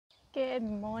Good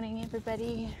morning,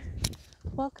 everybody.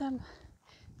 Welcome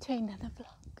to another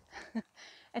vlog.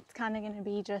 It's kind of going to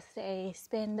be just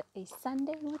spend a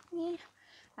Sunday with me.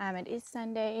 It is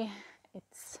Sunday.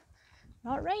 It's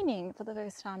not raining for the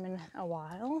first time in a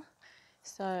while,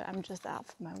 so I'm just out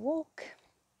for my walk.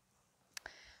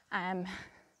 And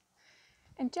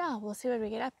yeah, we'll see what we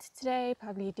get up to today.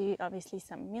 Probably do obviously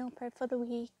some meal prep for the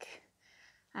week.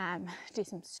 Do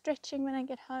some stretching when I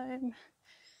get home.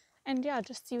 And yeah,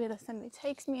 just see where the Sunday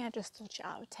takes me. I just thought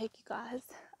I would take you guys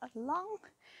along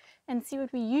and see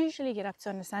what we usually get up to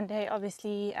on a Sunday.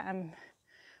 Obviously,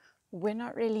 we're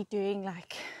not really doing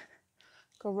like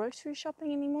grocery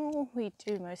shopping anymore. We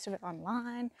do most of it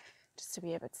online just to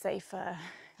be a bit safer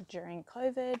during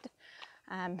COVID.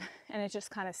 And it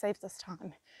just kind of saves us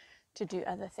time to do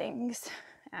other things.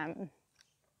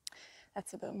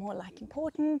 That's a bit more like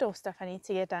important, or stuff I need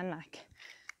to get done, like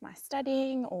my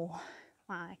studying or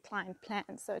my client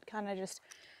plans. So it kind of just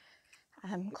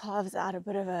carves out a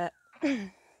bit of a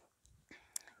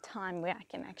time where I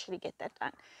can actually get that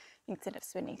done instead of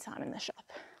spending time in the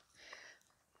shop.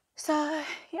 So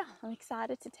yeah, I'm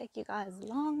excited to take you guys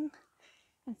along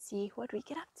and see what we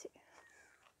get up to.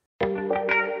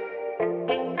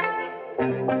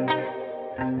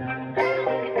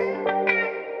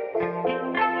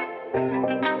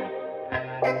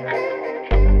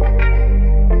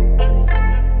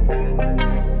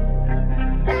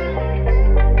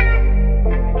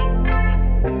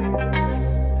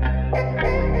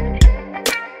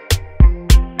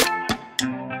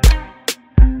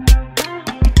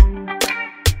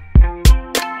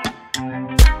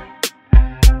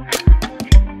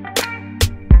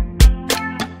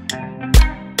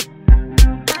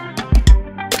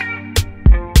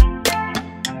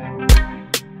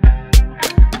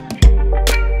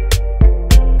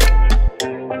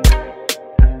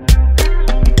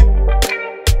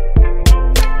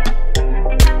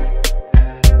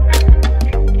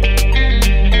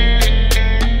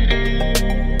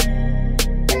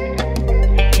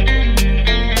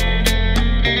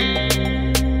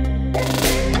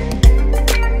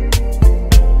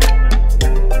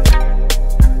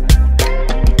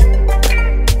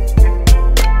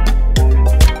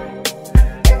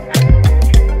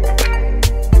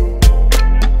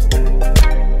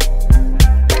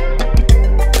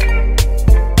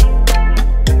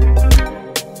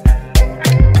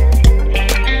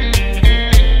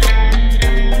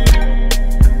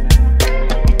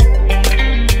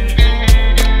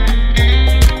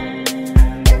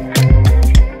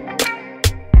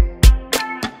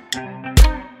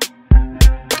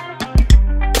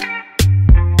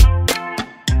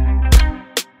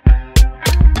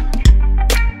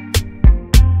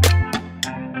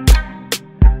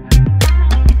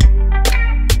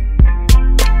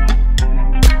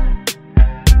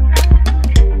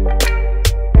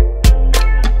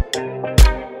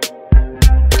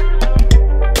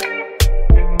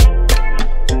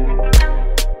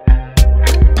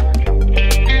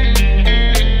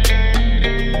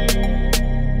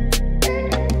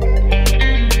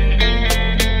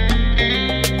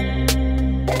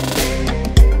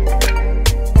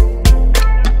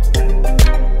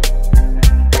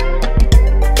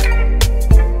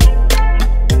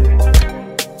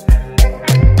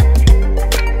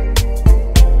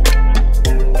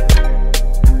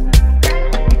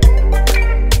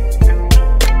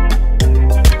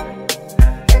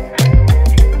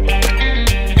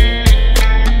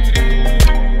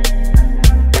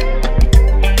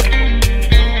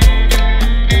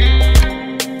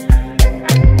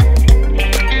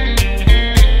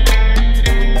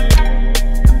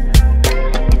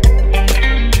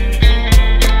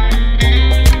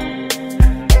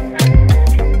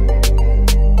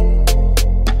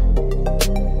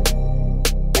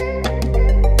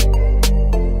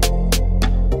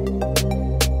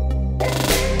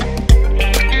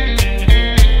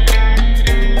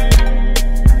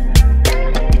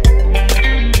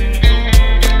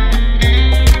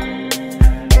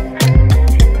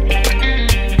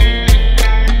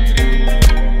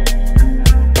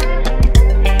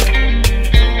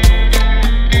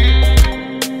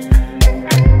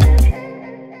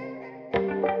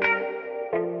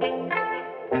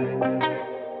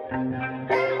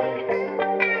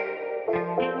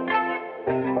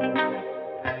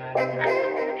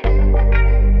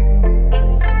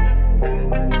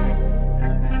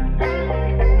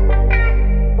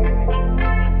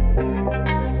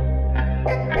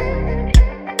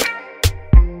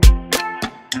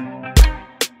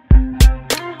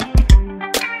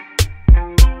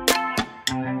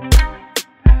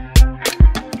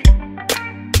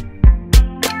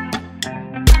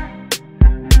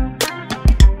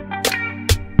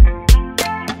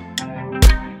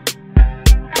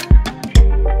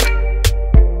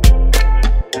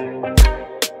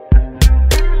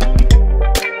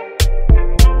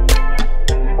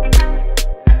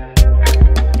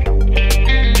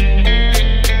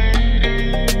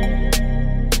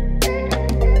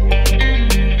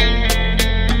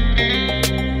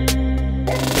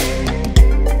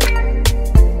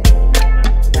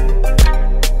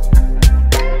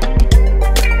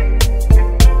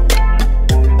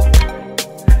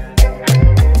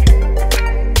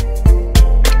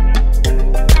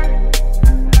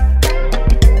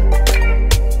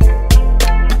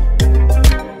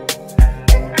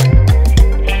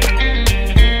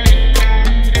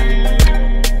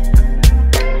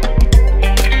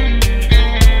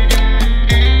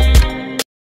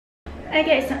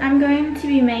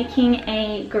 making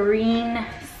a green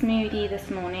smoothie this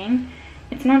morning.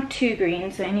 It's not too green,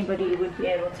 so anybody would be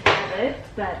able to have it,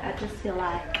 but I just feel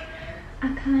like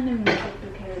I kind of need it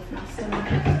because my stomach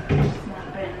has just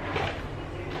not been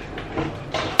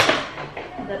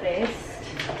the best.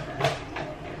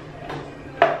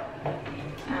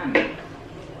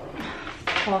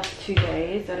 Past 2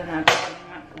 days, I don't know, I've been having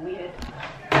like weird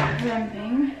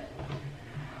cramping.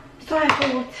 So I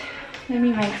thought, let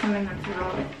me make something that's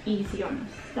rather easy on the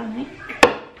stomach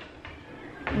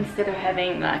instead of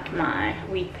having like my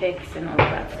wheat picks and all of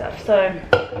that stuff. So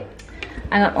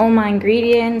I got all my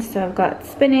ingredients. So I've got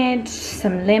spinach,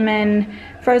 some lemon,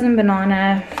 frozen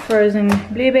banana, frozen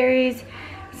blueberries,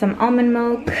 some almond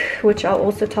milk, which I'll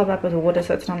also top up with water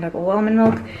so it's not like all almond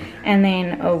milk, and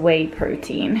then a whey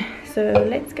protein. So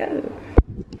let's go.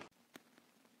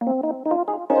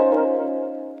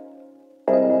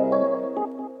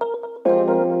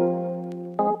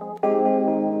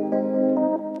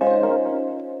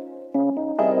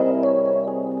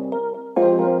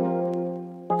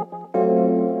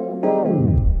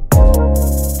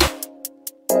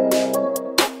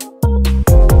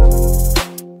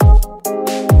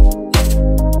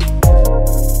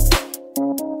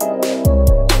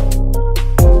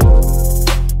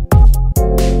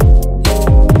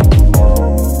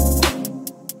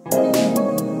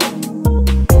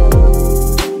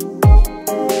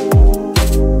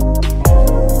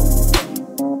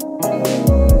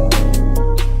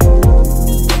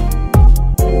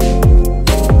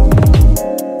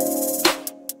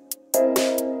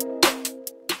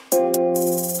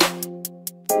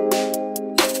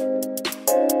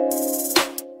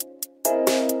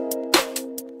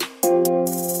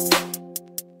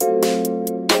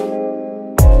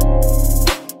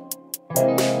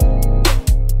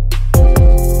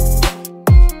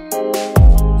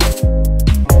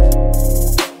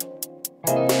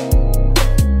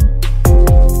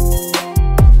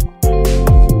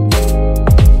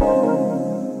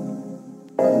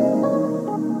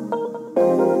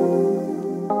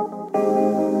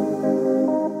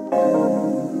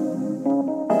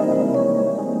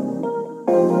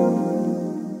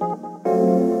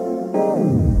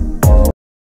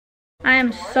 I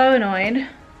am so annoyed.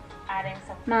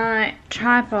 My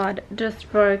tripod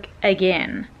just broke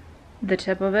again. The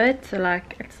tip of it, so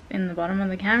like it's in the bottom of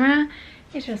the camera.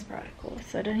 It just broke, of course.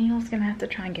 So Daniel's gonna have to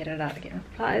try and get it out again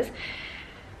with pliers.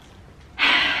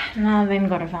 Now I've then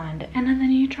got to find another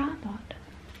new tripod.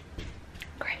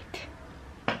 Great.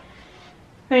 But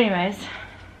anyways,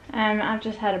 I've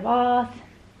just had a bath,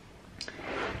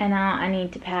 and now I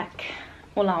need to pack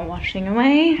all our washing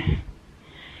away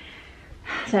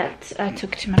that I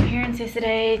took to my parents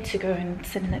yesterday to go and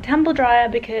sit in the tumble dryer,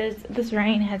 because this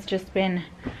rain has just been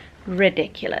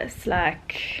ridiculous.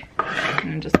 Like,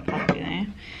 I'm just pop you there,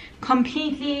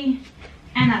 completely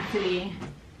and utterly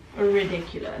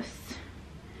ridiculous.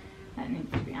 That needs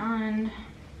to be ironed.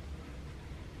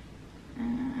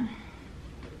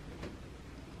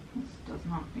 This does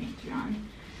not need to be ironed.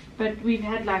 But we've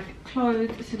had like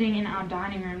clothes sitting in our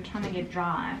dining room trying to get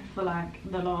dry for like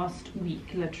the last week,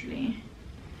 literally.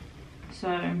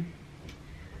 So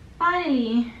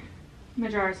finally,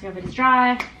 majority of it is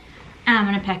dry, and I'm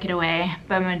gonna pack it away,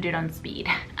 but I'm gonna do it on speed.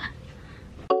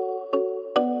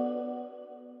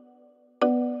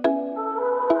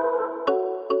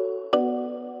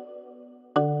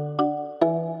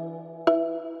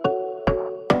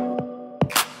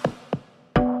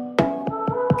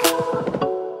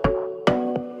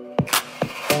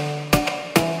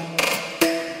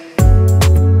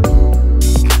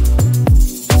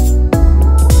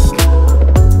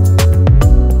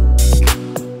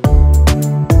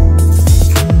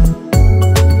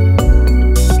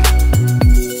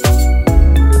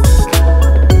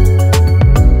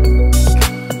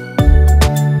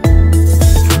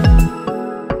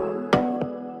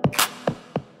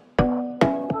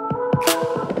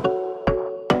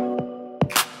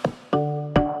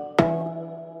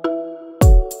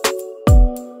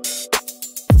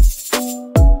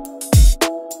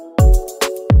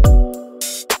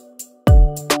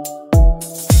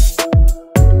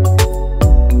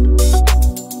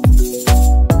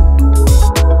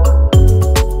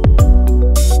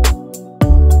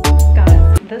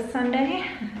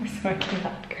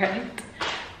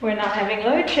 We're not having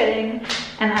load shedding,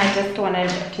 and I just wanted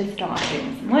to start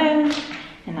doing some work,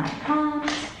 and I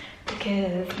can't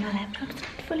because my laptop's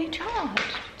not fully charged.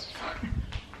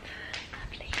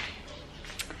 Lovely.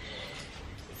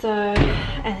 So,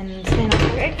 and then I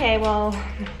was like, okay, well,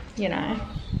 you know,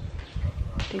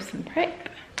 do some prep.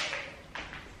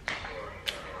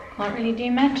 Can't really do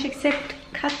much except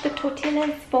cut the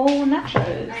tortillas for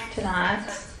nachos tonight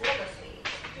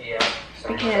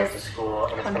because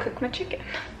I can't cook my chicken.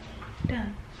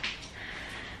 Done.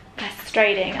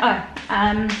 Frustrating. Oh,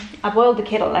 I boiled the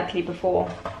kettle luckily before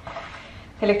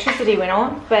the electricity went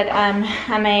off, but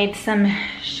I made some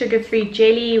sugar-free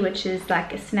jelly, which is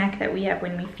like a snack that we have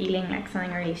when we're feeling like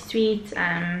something really sweet.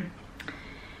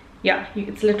 Yeah,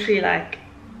 it's literally like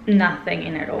nothing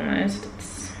in it almost.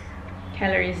 It's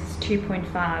calories is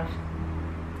 2.5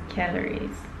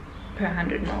 calories per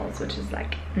 100 mils, which is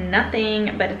like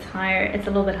nothing, but it's higher, it's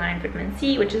a little bit higher in vitamin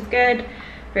C, which is good,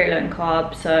 very low in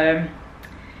carb. So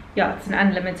yeah, it's an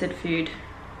unlimited food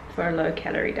for a low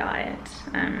calorie diet.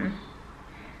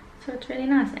 So it's really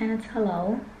nice, and it's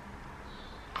halal.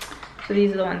 So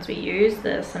these are the ones we use,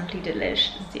 the Simply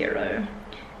Delish Zero,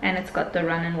 and it's got the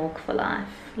Run and Walk for Life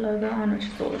logo on, which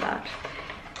is all about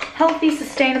healthy,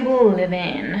 sustainable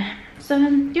living. So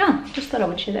yeah, just thought I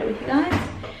would share that with you guys.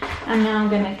 And now I'm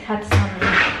gonna cut some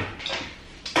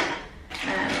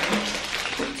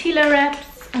tortilla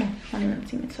wraps. Oh, I haven't even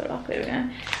seen it so dark. There we go.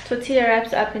 Tortilla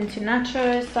wraps up into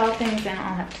nachos style things, and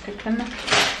I'll have to cook them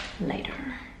later.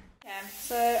 Okay,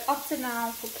 so opted now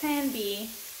for plan B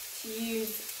to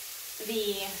use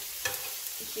the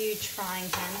huge frying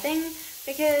pan thing,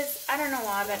 because I don't know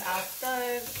why, but our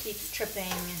stove keeps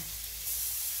tripping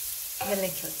the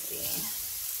electricity.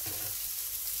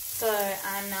 So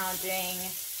I'm now doing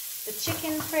the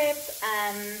chicken prep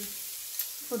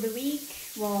for the week,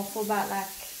 well, for about like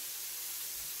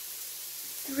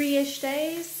 3-ish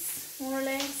days, more or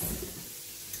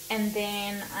less. And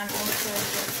then I'm also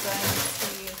just going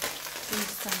to do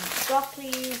some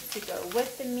broccoli to go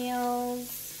with the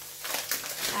meals.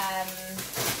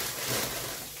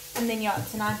 And then yeah,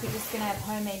 tonight we're just gonna have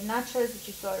homemade nachos, which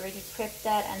you've already prepped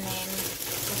that, and then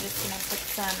we're just gonna put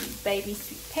some baby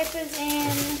sweet peppers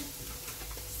in,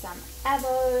 some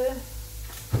avo,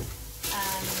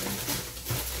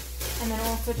 and then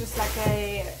also just like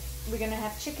we're gonna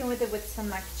have chicken with it with some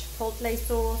like chipotle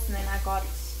sauce, and then I got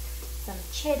some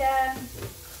cheddar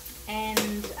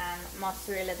and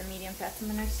mozzarella, the medium fat. So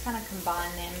I'm gonna just kind of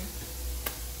combine them.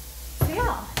 So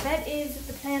yeah, that is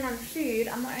the plan on food.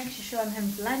 I'm not actually sure I'm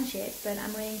having lunch yet, but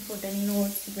I'm waiting for Danny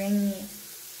Lord to bring me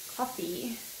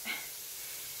coffee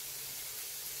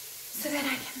so that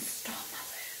I can start my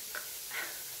work.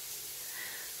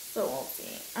 So we'll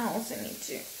see. I also need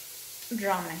to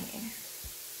dry my hair.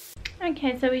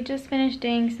 Okay, so we just finished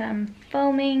doing some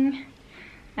filming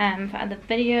for other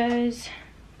videos.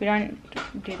 We don't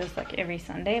do this like every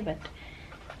Sunday, but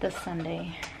this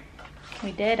Sunday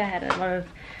we did. I had a lot of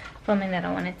filming that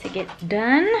I wanted to get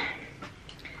done.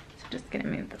 So just gonna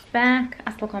move this back.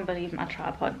 I still can't believe my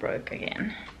tripod broke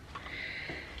again.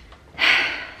 So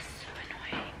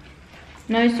annoying.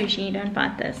 No sushi, don't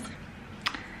fight this.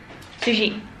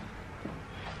 Sushi.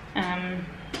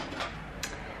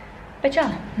 But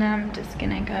yeah, now I'm just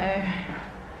gonna go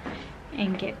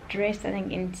and get dressed, I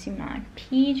think, into my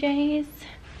PJs.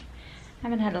 I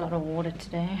haven't had a lot of water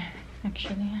today,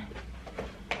 actually,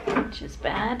 which is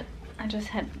bad. I just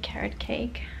had carrot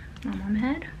cake my mom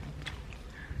had.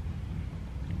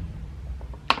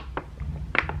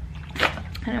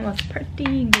 And it was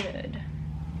pretty good.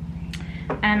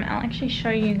 I'll actually show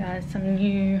you guys some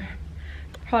new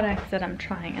products that I'm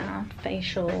trying out,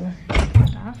 facial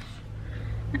stuff.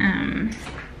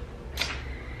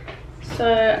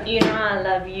 So you know I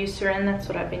love Eucerin. That's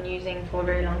what I've been using for a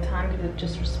very long time because it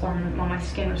just my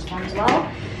skin responds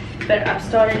well. But I've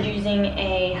started using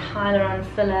a hyaluron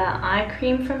filler eye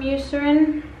cream from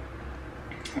Eucerin,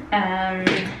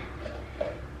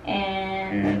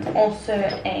 and also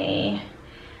a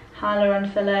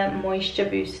hyaluron filler moisture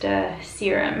booster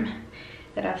serum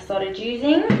that I've started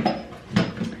using.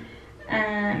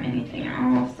 Anything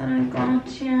else that I got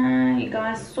here? You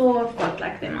guys saw I've got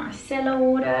like the micellar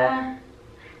water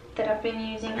that I've been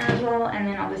using as well, and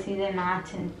then obviously the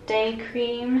night and day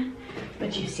cream,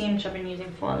 which you've seen, which I've been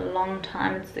using for a long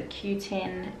time. It's the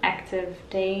Q10 active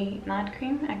night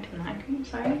cream,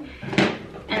 sorry.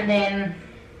 And then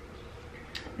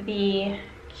the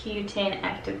Q10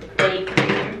 active day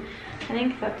cream. I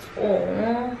think that's all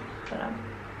that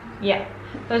yeah,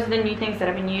 those are the new things that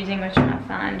I've been using, which I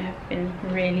find have been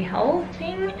really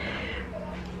helping,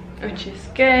 which is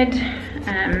good.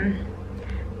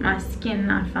 My skin,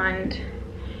 I find,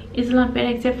 is a lot better,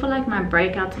 except for like my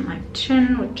breakouts on my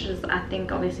chin, which is, I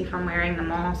think, obviously from wearing the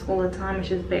mask all the time, which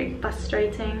is very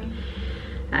frustrating.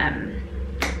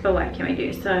 But what can we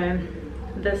do? So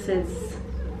this is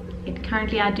it.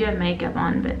 Currently I do have makeup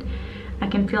on, but I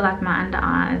can feel like my under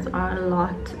eyes are a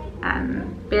lot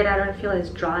better. I don't feel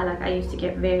as dry. Like I used to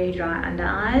get very dry under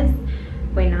eyes,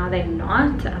 where now they're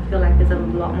not. I feel like there's a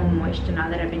lot more moisture now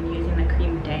that I've been using the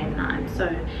cream day and night, so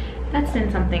that's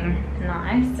been something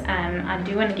nice. I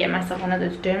do want to get myself one of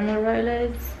those dermal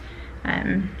rollers,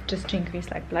 just to increase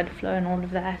like blood flow and all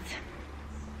of that.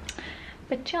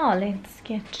 But yeah, let's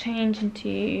get changed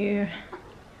into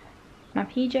my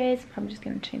PJs. I'm just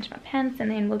going to change my pants,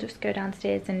 and then we'll just go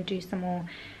downstairs and do some more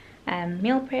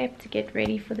meal prep to get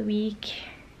ready for the week.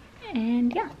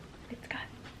 And yeah, let's go.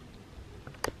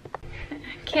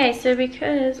 Okay, so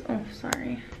because, oh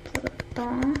sorry, it's a bit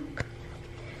dark.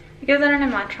 Because I don't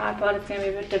have my tripod, it's going to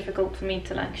be a bit difficult for me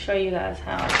to like show you guys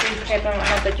how I food prep and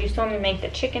whatnot, but you saw me make the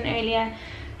chicken earlier.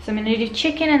 So I'm going to do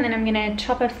chicken, and then I'm going to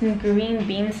chop up some green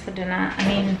beans for dinner,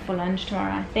 for lunch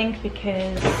tomorrow, I think,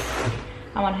 because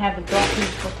I want to have the broccoli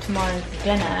for tomorrow's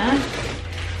dinner.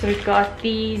 So we've got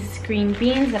these green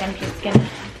beans that I'm just going to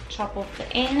chop off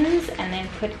the ends and then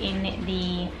put in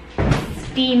the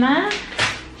steamer,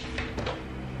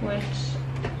 which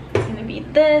is going to be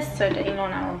this. So Daniel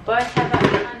and I will both have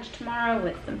our lunch tomorrow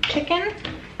with some chicken.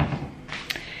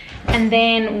 And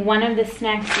then one of the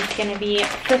snacks is going to be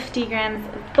 50 grams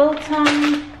of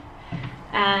biltong.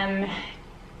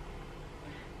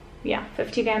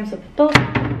 50 grams of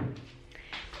biltong.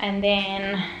 And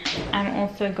then I'm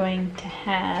also going to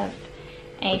have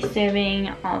a serving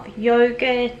of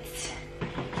yogurt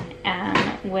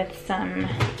with some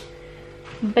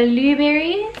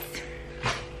blueberries.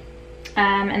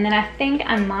 And then I think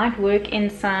I might work in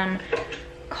some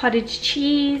cottage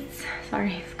cheese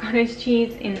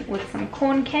in with some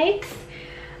corn cakes.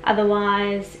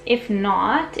 Otherwise, if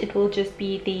not, it will just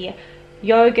be the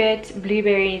yogurt,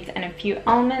 blueberries, and a few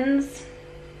almonds,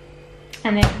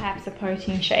 and then perhaps a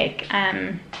protein shake,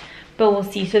 but we'll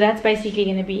see. So that's basically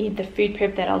going to be the food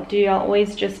prep that I'll do. I'll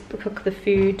always just cook the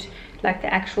food, like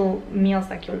the actual meals,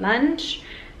 like your lunch,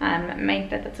 make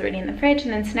that's already in the fridge,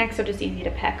 and then snacks are just easy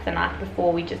to pack the night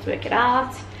before. We just work it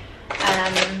out.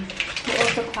 We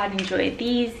also quite enjoy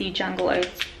these, the Jungle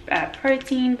Oats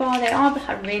protein bar. They are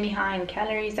really high in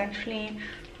calories actually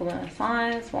for the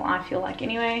size, well I feel like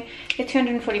anyway. They're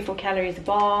 244 calories a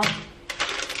bar.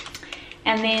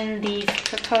 And then these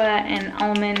cocoa and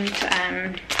almond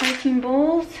protein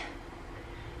balls,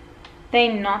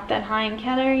 they're not that high in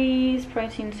calories.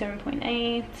 Protein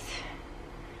 7.8.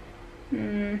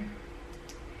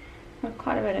 Got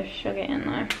quite a bit of sugar in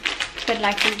though. But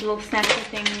like these little snacky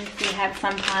things we have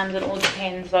sometimes, it all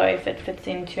depends though if it fits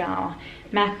into our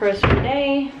macros for the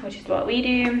day, which is what we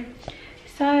do.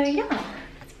 So yeah,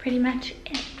 that's pretty much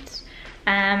it.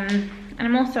 And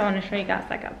I'm also want to show you guys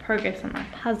like our progress on my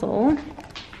puzzle.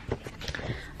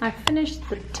 I finished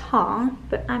the top,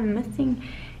 but I'm missing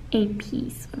a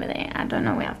piece over there. I don't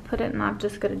know where I've put it, and I've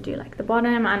just got to do like the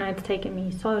bottom. I know it's taken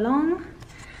me so long,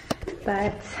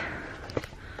 but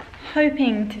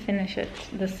hoping to finish it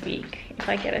this week if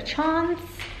I get a chance.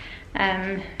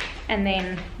 And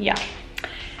then yeah,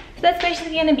 so that's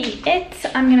basically going to be it.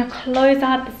 I'm going to close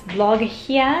out this vlog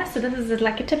here. So this is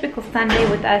like a typical Sunday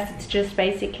with us. It's just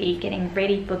basically getting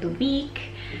ready for the week.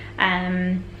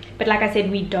 But like I said,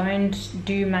 we don't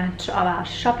do much of our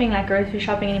shopping, like grocery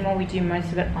shopping anymore. We do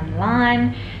most of it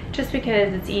online just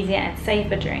because it's easier and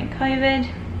safer during COVID.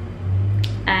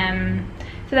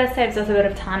 So that saves us a bit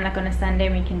of time, like on a Sunday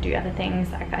we can do other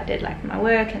things, like I did like my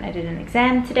work, and I did an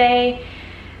exam today.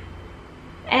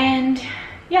 And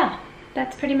yeah,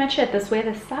 that's pretty much it. This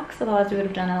weather sucks, otherwise we would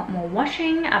have done a lot more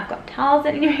washing. I've got towels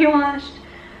that need to be washed,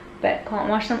 but can't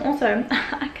wash them. Also,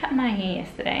 I cut my hair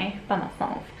yesterday by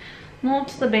myself. Not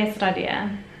the best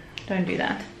idea. Don't do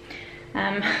that.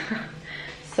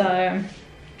 So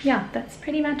yeah, that's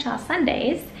pretty much our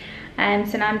Sundays.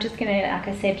 So now I'm just gonna, like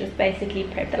I said, just basically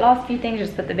prep the last few things,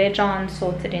 just put the veg on,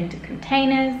 sort it into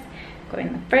containers, go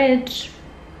in the fridge,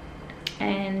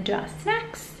 and do our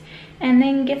snacks, and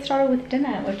then get started with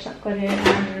dinner, which I've got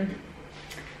to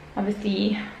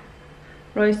obviously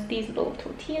roast these little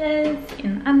tortillas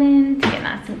in the oven to get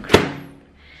nice and crisp.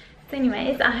 So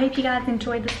anyways, I hope you guys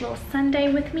enjoyed this little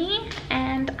Sunday with me,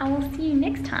 and I will see you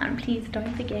next time. Please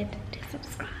don't forget to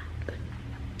subscribe.